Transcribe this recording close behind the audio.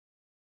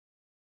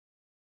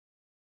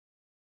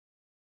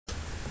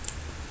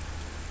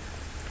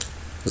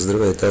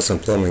Здравейте, аз съм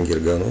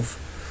Gerganof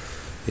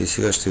и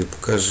сега ще ви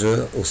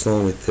покажа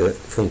основните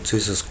функции,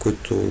 с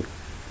които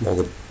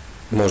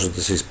може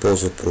да се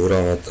използва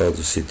програмата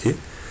Audasity.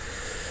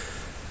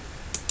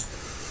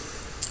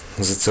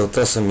 За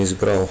целта съм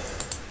избрал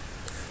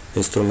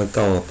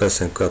инструментална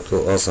песен,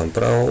 която аз съм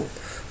правил.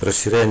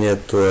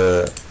 Разширението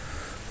е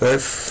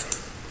F,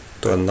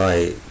 то е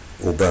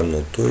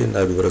най-обемното и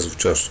най-добре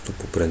звучащото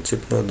по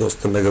принцип, но е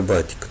доста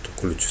мегабайти като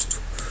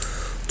количество.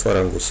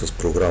 Отварям го с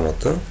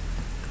програмата.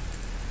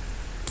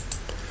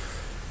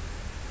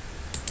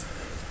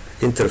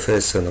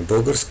 Интерфейс е на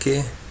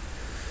български.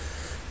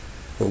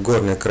 В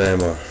горния край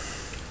има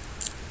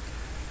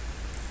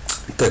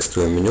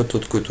текстове менюта,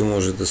 от които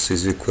може да се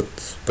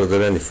извикват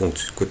определени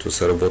функции, с които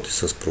се работи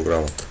с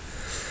програмата.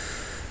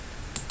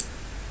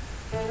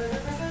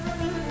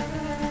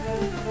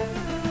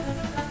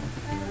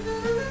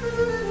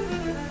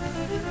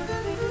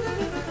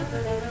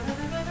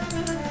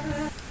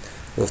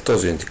 В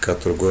този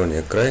индикатор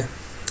горния край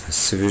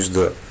се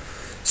вижда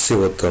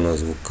силата на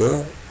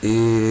звука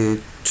и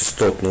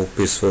честотно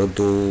описва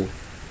до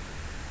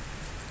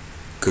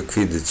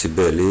какви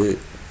децибели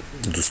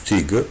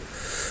достига.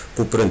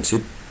 По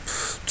принцип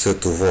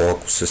цветово,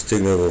 ако се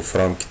стигне в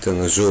рамките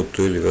на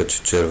жълто или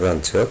вече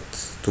червен цвят,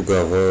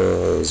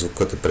 тогава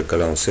звукът е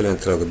прекалено силен и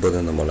трябва да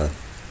бъде намален.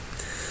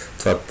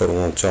 Това е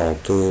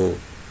първоначалното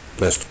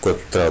нещо,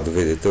 което трябва да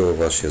видите във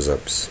вашия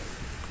запис.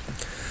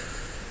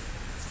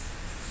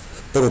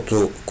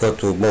 Първото,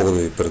 което мога да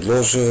ви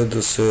предложа, е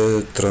да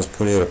се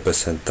транспонира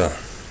песента.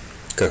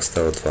 Как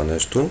става това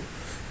нещо?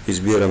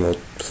 Избираме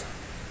от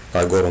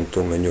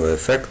най-горното меню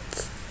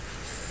ефект,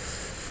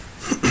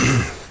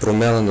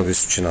 промяна на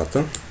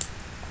височината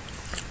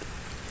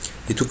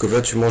и тук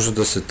вече може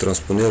да се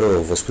транспонира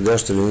в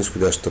възходяща или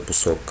низходяща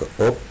посока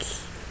от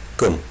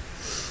към,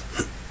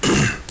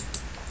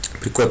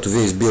 при което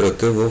вие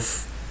избирате в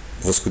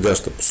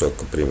възходяща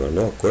посока,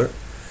 примерно, ако е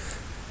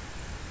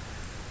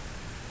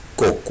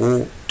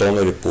колко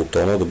тона или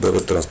полтона да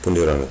бъде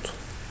транспонирането.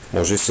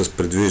 Може и с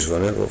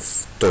придвижване в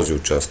този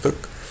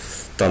участък.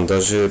 Там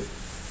даже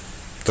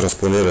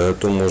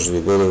транспонирането може да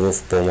бъде в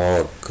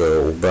по-малък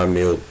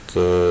обем от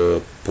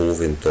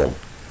половин тон.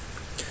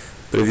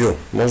 Превю.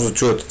 Може да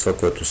чуете това,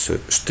 което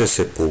ще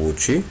се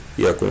получи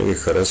и ако не ви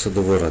хареса,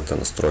 да върнете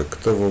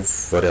настройката в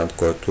вариант,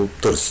 който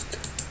търсите.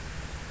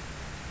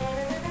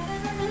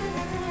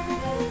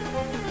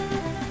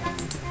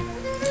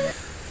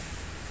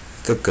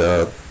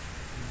 Така,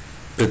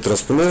 при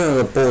транспониране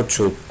на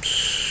повече от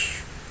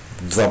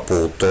 2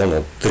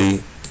 полутона, 3,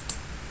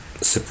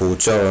 се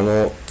получава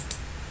едно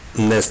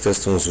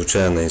неестествено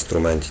звучание на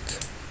инструментите.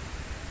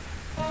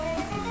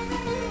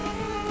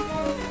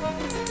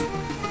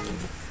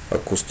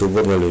 Ако сте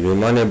обърнали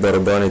внимание,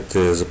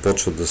 барабаните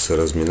започват да се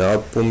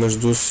разминават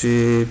помежду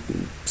си.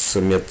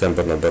 Самият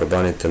тембър на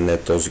барабаните не е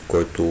този,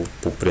 който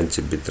по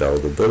принцип би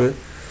трябвало да бъде.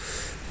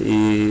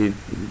 И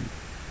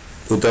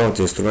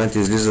отделните инструменти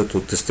излизат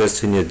от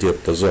естествения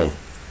диапазон.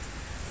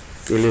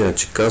 Или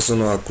иначе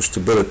казано, ако ще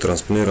бъде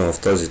транспонирано в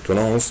тази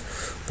тоналност,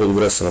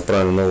 по-добре са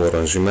направени много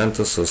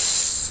аранжимента с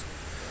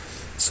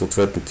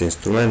съответните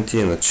инструменти,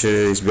 иначе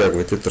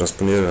избягвайте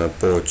транспониране на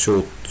повече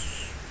от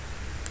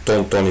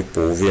тон и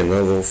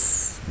половина в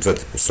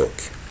двете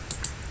посоки.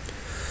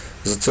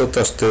 За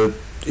целта ще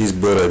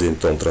избера един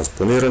тон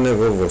транспониране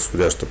във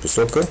възходяща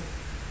посока.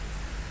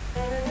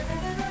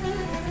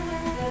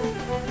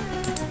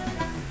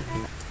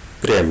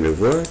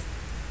 Приемливо е.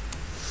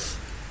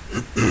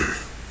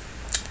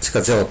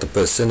 Сега цялата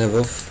песен е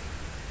в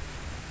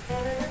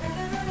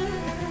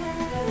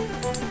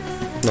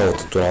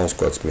новата тоналност,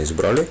 която сме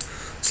избрали,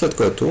 след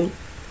което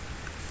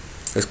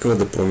искаме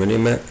да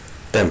променим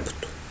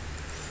темпото.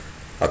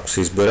 Ако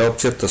се избере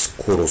опцията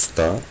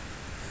скоростта,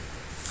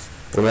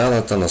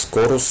 промяната на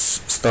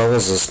скорост става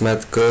за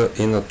сметка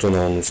и на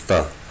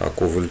тоналността.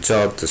 Ако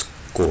увеличавате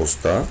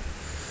скоростта,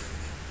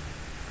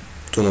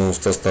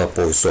 тоналността става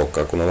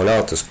по-висока. Ако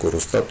намалявате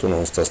скоростта,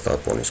 тоналността става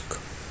по-ниска.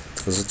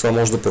 Затова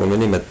може да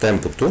променим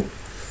темпото.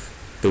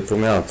 При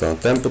промяната на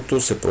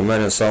темпото се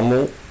променя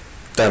само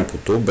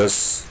темпото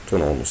без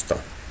тоналността.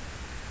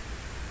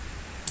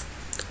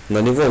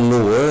 На ниво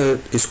 0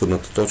 е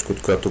изходната точка,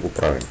 от която го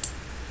правим,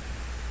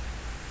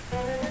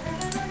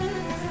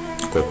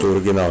 който е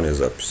оригиналният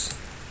запис.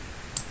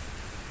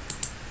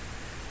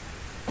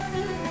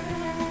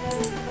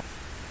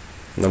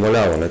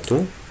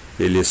 Намаляването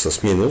или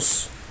с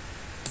минус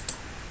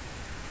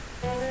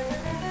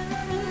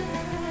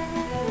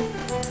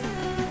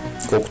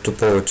колкото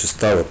повече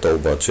става то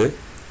обаче,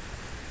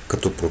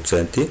 като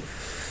проценти,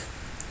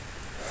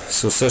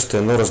 се усеща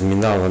едно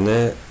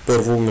разминаване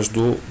първо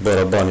между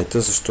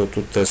барабаните,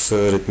 защото те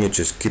са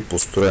ритмически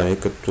построени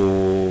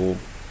като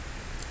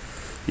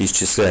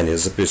изчисление.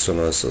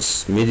 Записано е с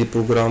MIDI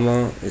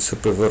програма и са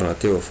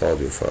превърнати в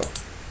аудио файл.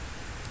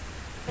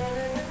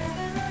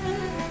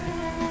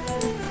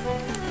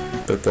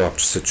 Предполагам,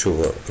 че се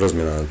чува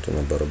разминаването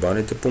на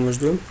барабаните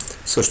помежду им.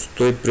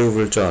 Същото и при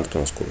увеличаването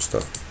на скоростта.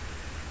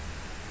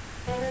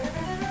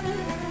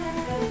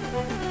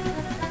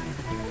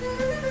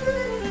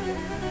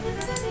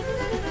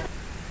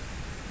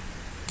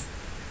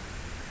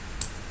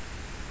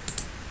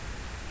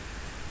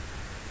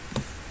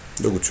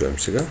 Да го чуем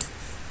сега.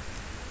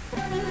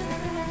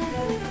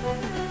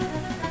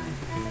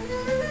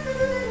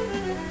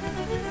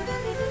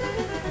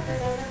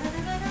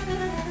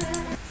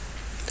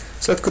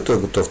 След като е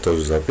готов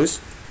този запис,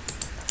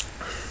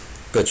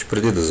 вече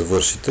преди да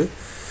завършите,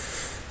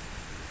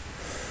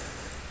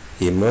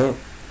 има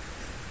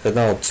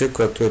една опция,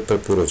 която е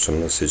препоръчам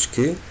на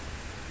всички,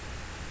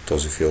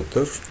 този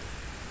филтър.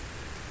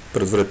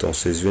 Предварително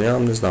се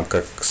извинявам, не знам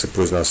как се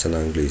произнася на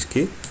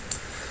английски.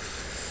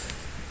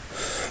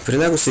 При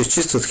него се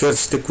изчистват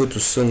херците, които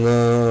са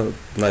на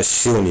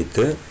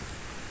най-силните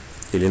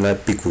или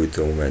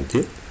най-пиковите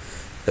моменти.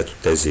 Ето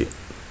тези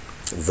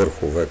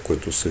върхове,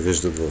 които се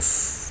виждат в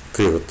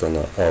кривата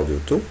на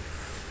аудиото,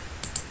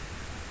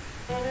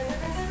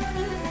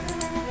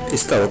 и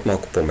стават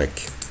малко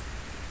по-меки.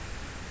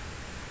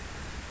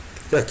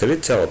 Видяхте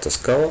ли, цялата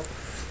скала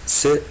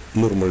се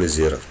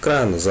нормализира. В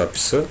края на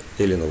записа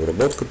или на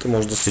обработката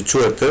може да се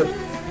чуете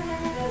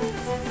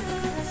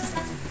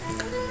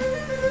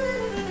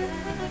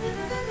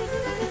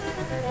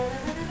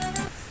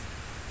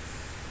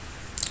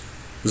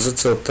за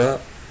целта.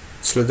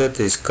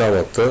 Следете и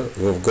скалата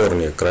в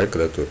горния край,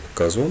 където е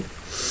показвам,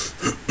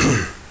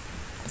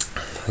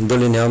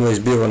 дали няма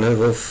избиване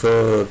в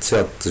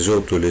цвят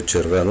жълто или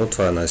червено.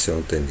 Това е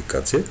най-силната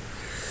индикация.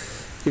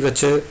 И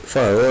вече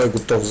файлът е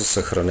готов за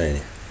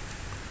съхранение.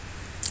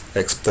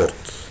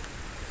 Експорт.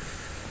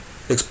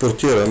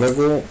 Експортираме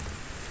го,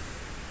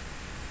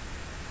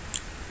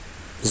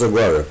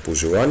 заглавие по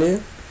желание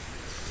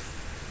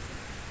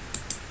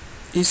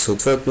и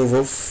съответно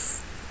в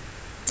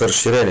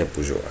разширение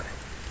по желание.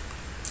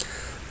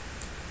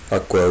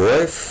 Ако е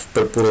лайв,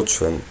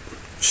 препоръчвам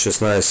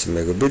 16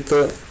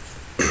 мегабита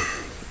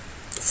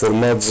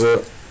формат за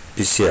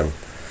PCM,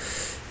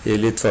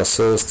 или това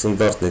са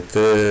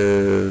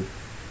стандартните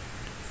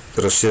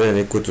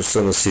разширения, които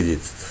са на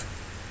CD-тата,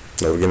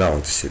 на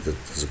оригиналните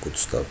CD-та, за които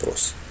става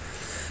въпрос.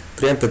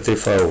 При MP3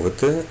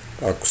 файловете,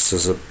 ако се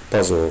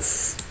запазва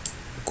в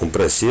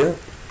компресия,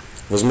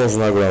 възможно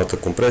най-голямата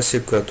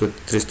компресия, която е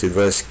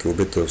 320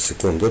 килобита в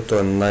секунда, то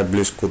е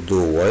най-близко до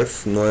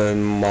лайв, но е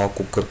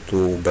малко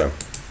като обем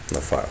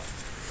на файл.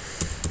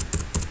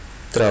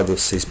 Трябва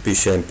да се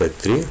изпише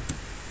MP3,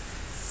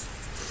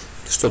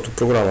 защото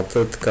програмата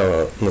е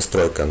такава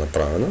настройка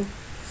направена,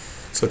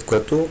 след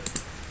което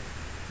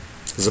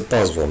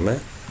запазваме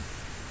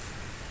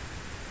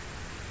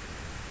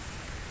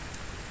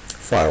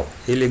файл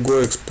или го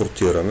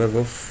експортираме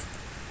в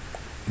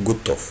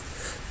готов.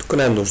 Тук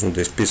не е нужно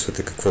да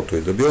изписвате каквото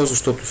и да било,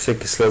 защото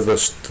всеки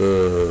следващ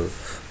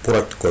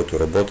проект, който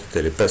работите,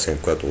 или песен,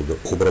 която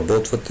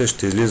обработвате,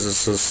 ще излиза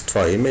с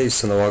това име и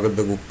се налага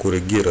да го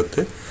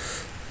коригирате.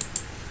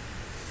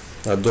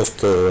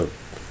 Доста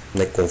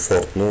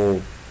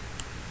некомфортно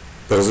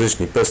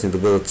различни песни да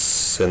бъдат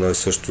с едно и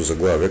също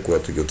заглавие,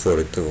 когато ги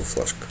отворите в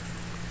флашка.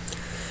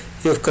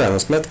 И в крайна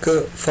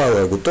сметка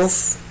файлът е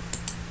готов.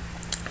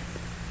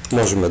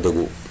 Можем да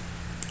го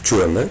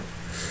чуеме.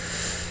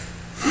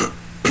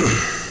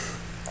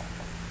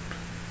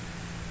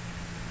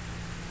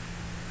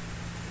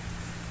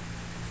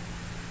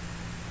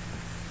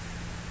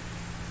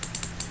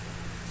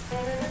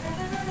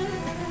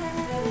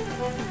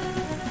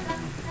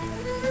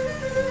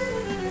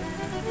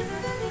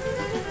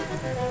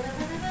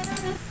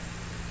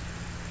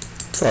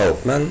 Това е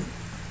от мен.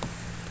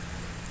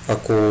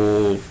 Ако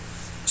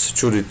се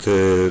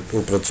чудите,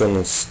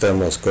 операционната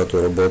система, с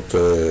която работя,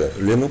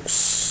 е Linux,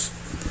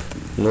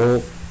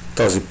 но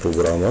тази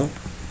програма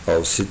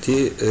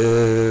Audasity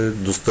е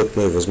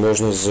достъпна и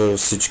възможна за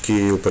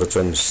всички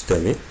операционни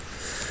системи.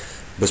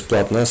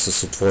 Безплатна е,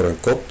 с отворен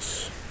код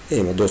и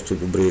има доста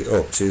добри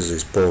опции за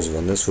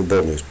използване,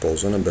 свободно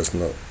използване, без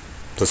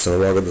да се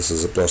налага да се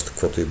заплаща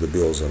каквото и да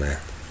било за нея.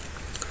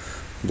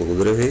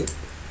 Благодаря ви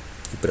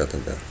и приятен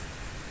ден!